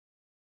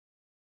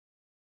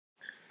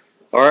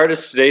Our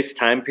artist today's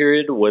time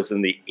period was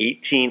in the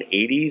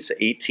 1880s.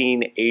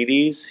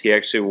 He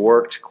actually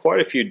worked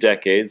quite a few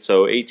decades,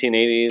 so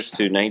 1880s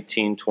to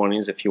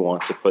 1920s if you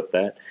want to put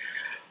that.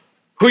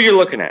 Who you're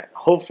looking at.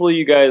 Hopefully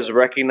you guys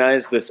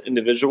recognize this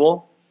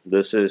individual.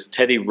 This is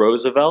Teddy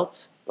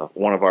Roosevelt,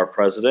 one of our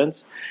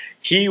presidents.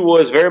 He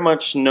was very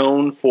much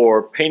known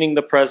for painting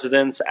the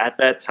presidents at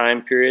that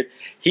time period.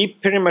 He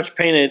pretty much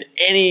painted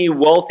any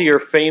wealthy or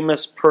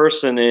famous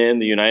person in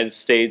the United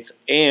States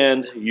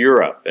and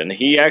Europe. And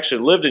he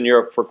actually lived in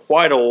Europe for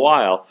quite a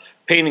while,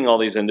 painting all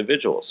these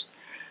individuals.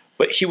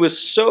 But he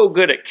was so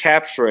good at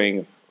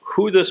capturing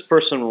who this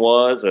person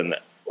was and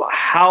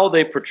how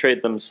they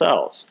portrayed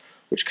themselves,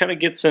 which kind of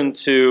gets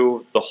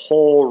into the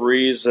whole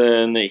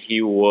reason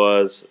he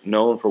was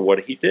known for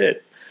what he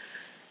did.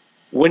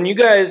 When you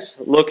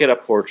guys look at a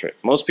portrait,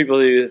 most people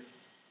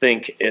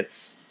think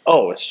it's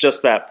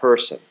just that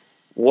person.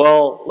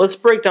 Well, let's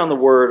break down the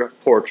word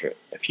portrait.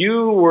 If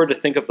you were to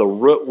think of the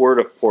root word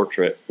of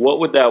portrait, what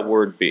would that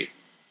word be?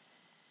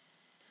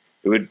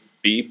 It would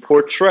be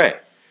portray.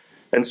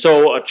 And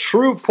so a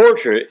true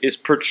portrait is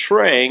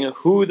portraying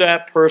who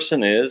that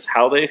person is,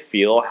 how they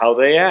feel, how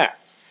they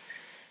act.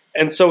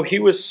 And so he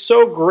was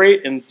so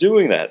great in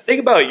doing that.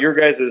 Think about your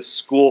guys'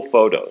 school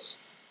photos.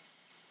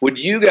 Would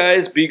you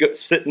guys be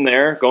sitting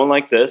there going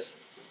like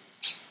this?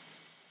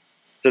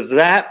 Does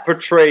that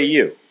portray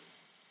you?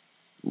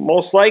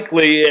 Most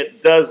likely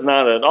it does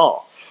not at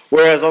all.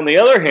 Whereas on the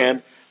other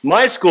hand,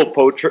 my school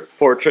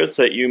portraits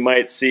that you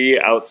might see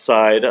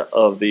outside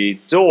of the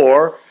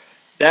door,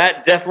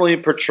 that definitely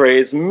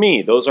portrays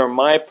me. Those are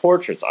my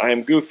portraits. I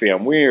am goofy,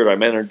 I'm weird,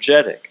 I'm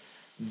energetic.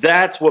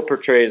 That's what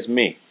portrays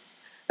me.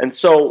 And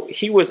so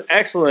he was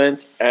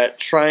excellent at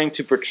trying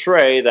to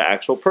portray the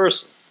actual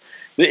person.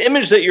 The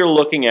image that you're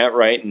looking at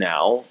right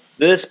now,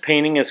 this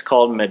painting is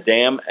called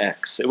Madame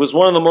X. It was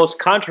one of the most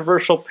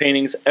controversial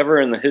paintings ever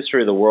in the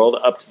history of the world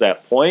up to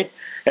that point,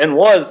 and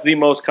was the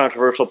most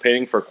controversial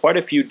painting for quite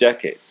a few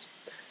decades.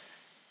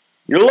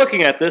 You're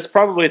looking at this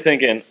probably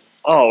thinking,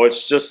 oh,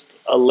 it's just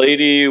a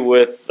lady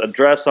with a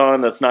dress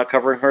on that's not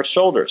covering her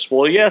shoulders.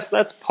 Well, yes,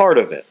 that's part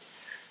of it.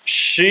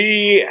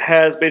 She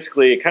has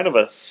basically kind of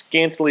a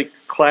scantily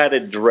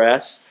cladded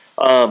dress,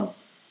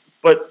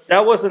 but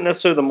that wasn't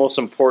necessarily the most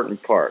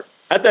important part.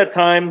 At that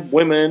time,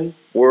 women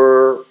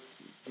were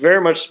very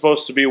much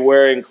supposed to be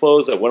wearing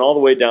clothes that went all the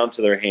way down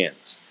to their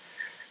hands.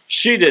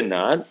 She did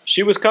not.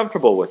 She was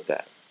comfortable with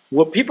that.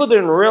 What people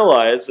didn't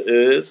realize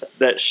is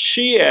that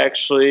she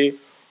actually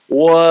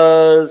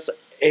was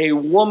a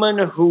woman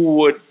who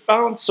would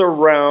bounce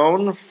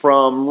around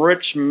from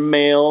rich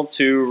male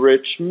to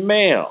rich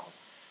male.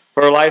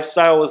 Her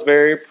lifestyle was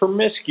very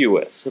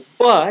promiscuous.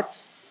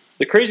 But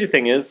the crazy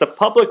thing is, the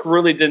public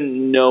really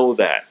didn't know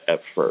that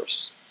at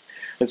first.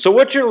 And so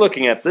what you're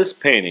looking at, this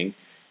painting,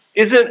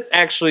 isn't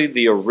actually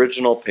the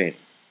original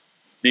painting.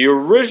 The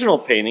original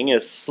painting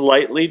is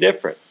slightly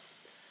different.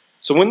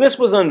 So when this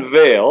was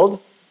unveiled,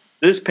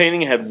 this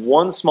painting had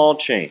one small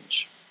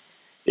change.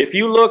 If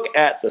you look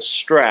at the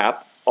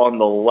strap on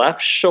the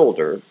left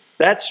shoulder,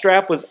 that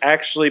strap was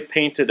actually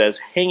painted as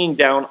hanging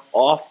down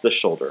off the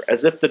shoulder,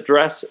 as if the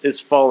dress is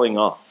falling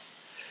off.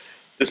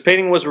 This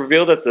painting was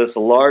revealed at this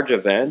large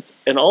event,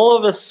 and all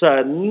of a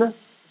sudden,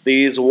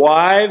 these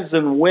wives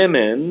and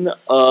women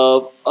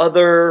of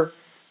other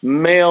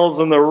males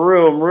in the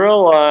room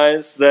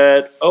realized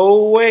that,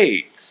 oh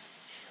wait,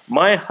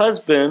 my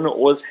husband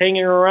was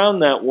hanging around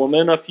that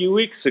woman a few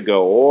weeks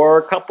ago or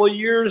a couple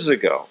years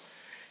ago.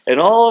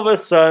 And all of a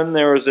sudden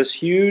there was this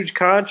huge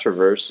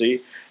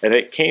controversy, and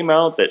it came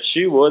out that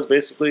she was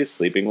basically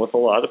sleeping with a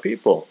lot of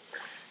people.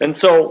 And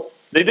so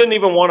they didn't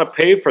even want to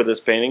pay for this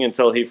painting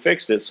until he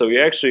fixed it, so he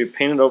actually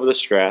painted over the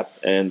strap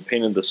and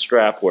painted the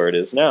strap where it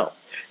is now.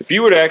 If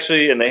you would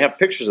actually, and they have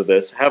pictures of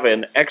this, have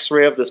an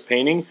x-ray of this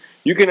painting,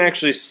 you can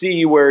actually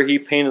see where he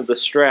painted the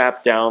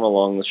strap down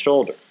along the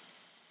shoulder.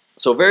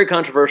 So very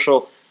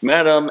controversial.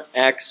 Madame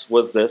X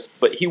was this,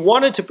 but he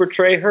wanted to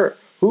portray her,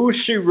 who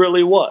she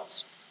really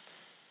was.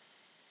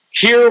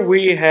 Here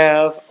we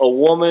have a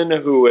woman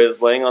who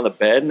is laying on the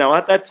bed. Now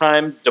at that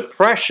time,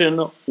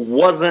 depression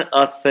wasn't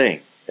a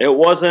thing. It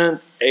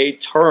wasn't a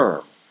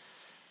term.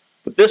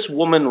 But this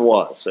woman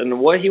was,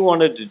 and what he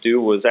wanted to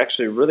do was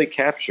actually really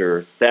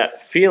capture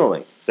that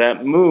feeling,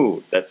 that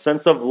mood, that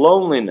sense of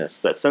loneliness,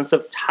 that sense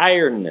of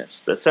tiredness,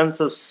 that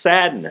sense of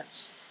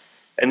sadness.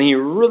 And he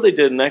really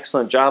did an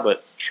excellent job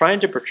at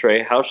trying to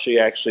portray how she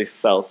actually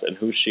felt and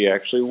who she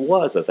actually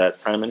was at that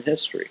time in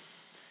history.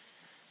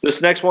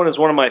 This next one is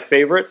one of my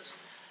favorites.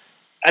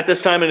 At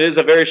this time, it is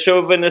a very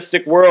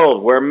chauvinistic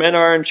world where men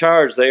are in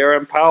charge, they are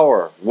in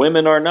power,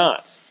 women are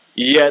not.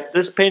 Yet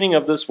this painting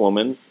of this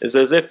woman is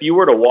as if you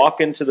were to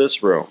walk into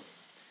this room.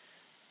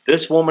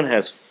 This woman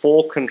has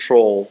full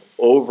control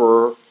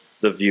over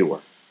the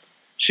viewer.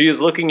 She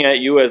is looking at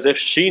you as if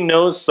she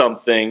knows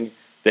something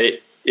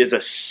that is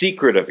a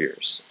secret of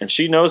yours. And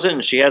she knows it,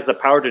 and she has the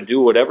power to do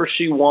whatever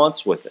she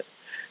wants with it.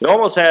 It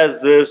almost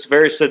has this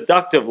very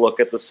seductive look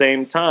at the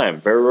same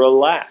time, very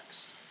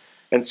relaxed.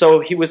 And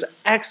so he was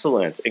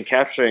excellent in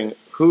capturing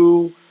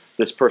who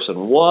this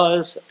person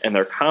was and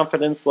their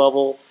confidence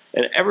level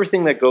and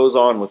everything that goes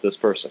on with this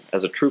person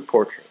as a true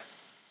portrait.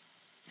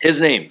 His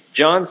name,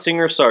 John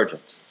Singer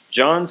Sargent.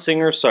 John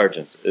Singer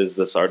Sargent is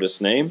this artist's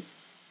name.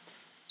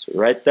 So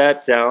write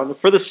that down.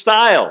 For the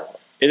style,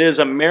 it is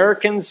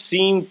American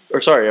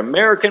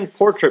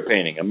portrait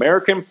painting.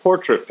 American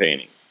portrait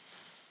painting.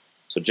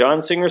 So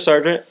John Singer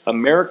Sargent,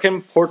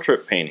 American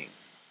portrait painting.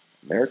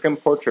 American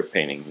portrait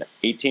painting,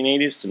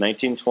 1880s to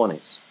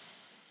 1920s.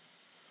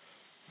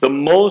 The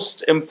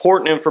most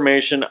important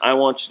information I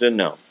want you to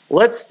know.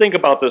 Let's think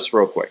about this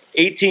real quick.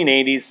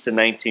 1880s to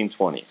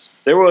 1920s.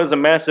 There was a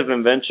massive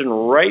invention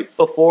right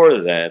before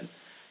then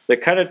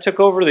that kind of took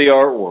over the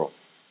art world.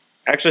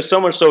 Actually,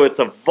 so much so it's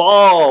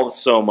evolved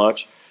so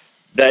much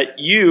that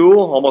you,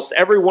 almost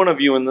every one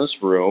of you in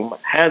this room,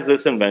 has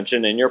this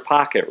invention in your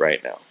pocket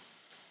right now.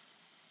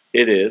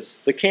 It is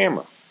the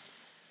camera.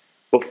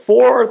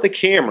 Before the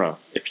camera,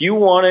 if you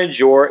wanted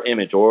your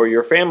image or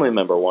your family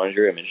member wanted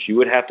your image, you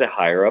would have to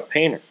hire a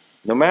painter,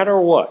 no matter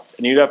what.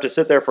 And you'd have to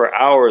sit there for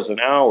hours and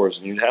hours,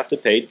 and you'd have to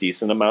pay a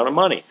decent amount of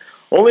money.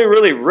 Only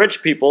really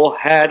rich people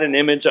had an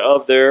image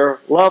of their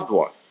loved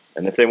one.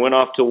 And if they went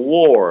off to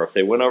war, if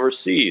they went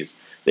overseas,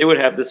 they would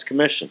have this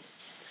commission.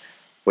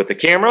 With the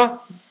camera,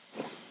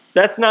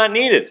 that's not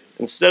needed.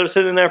 Instead of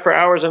sitting there for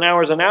hours and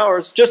hours and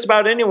hours, just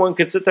about anyone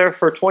could sit there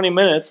for 20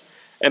 minutes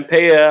and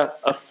pay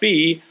a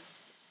fee,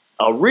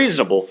 a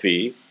reasonable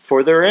fee,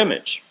 for their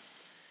image.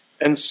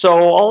 And so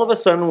all of a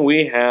sudden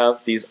we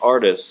have these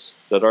artists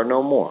that are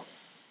no more.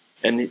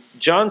 And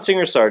John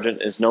Singer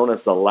Sargent is known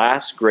as the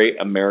last great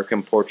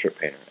American portrait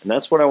painter. And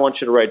that's what I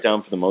want you to write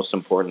down for the most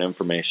important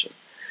information.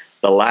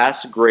 The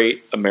last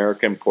great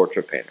American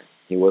portrait painter.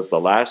 He was the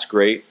last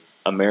great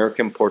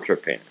American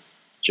portrait painter.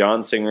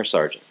 John Singer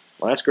Sargent.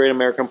 Last great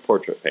American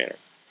portrait painter.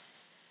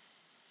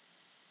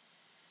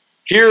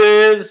 Here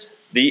is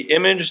the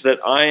image that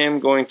I am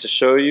going to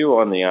show you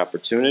on the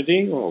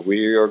opportunity, or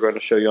we are going to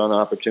show you on the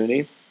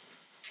opportunity.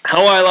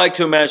 How I like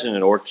to imagine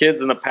it, or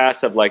kids in the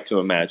past have liked to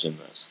imagine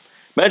this.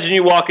 Imagine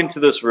you walk into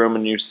this room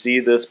and you see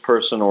this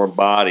person or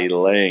body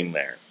laying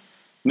there.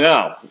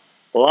 Now,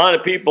 a lot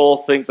of people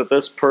think that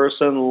this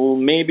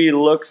person maybe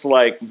looks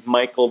like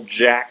Michael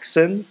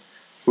Jackson,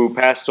 who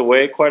passed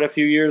away quite a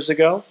few years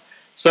ago.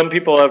 Some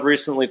people have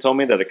recently told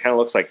me that it kind of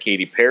looks like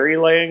Katy Perry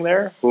laying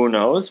there. Who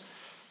knows?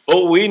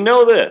 But we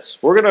know this.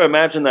 We're going to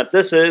imagine that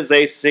this is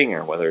a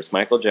singer, whether it's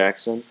Michael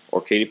Jackson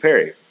or Katy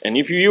Perry. And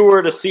if you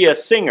were to see a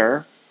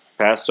singer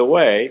passed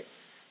away,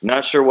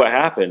 not sure what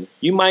happened,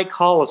 you might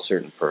call a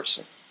certain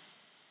person.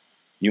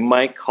 You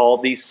might call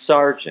the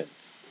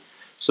sergeant.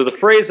 So the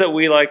phrase that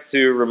we like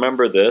to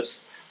remember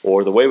this,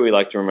 or the way we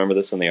like to remember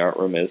this in the art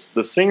room is,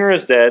 the singer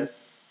is dead,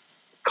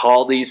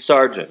 call the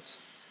sergeant.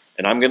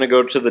 And I'm going to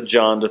go to the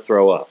John to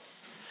throw up.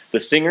 The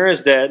singer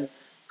is dead,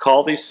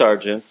 call the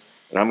sergeant,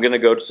 and I'm going to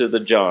go to the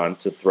John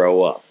to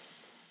throw up.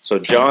 So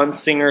John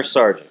Singer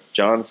Sargent.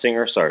 John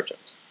Singer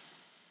Sargent.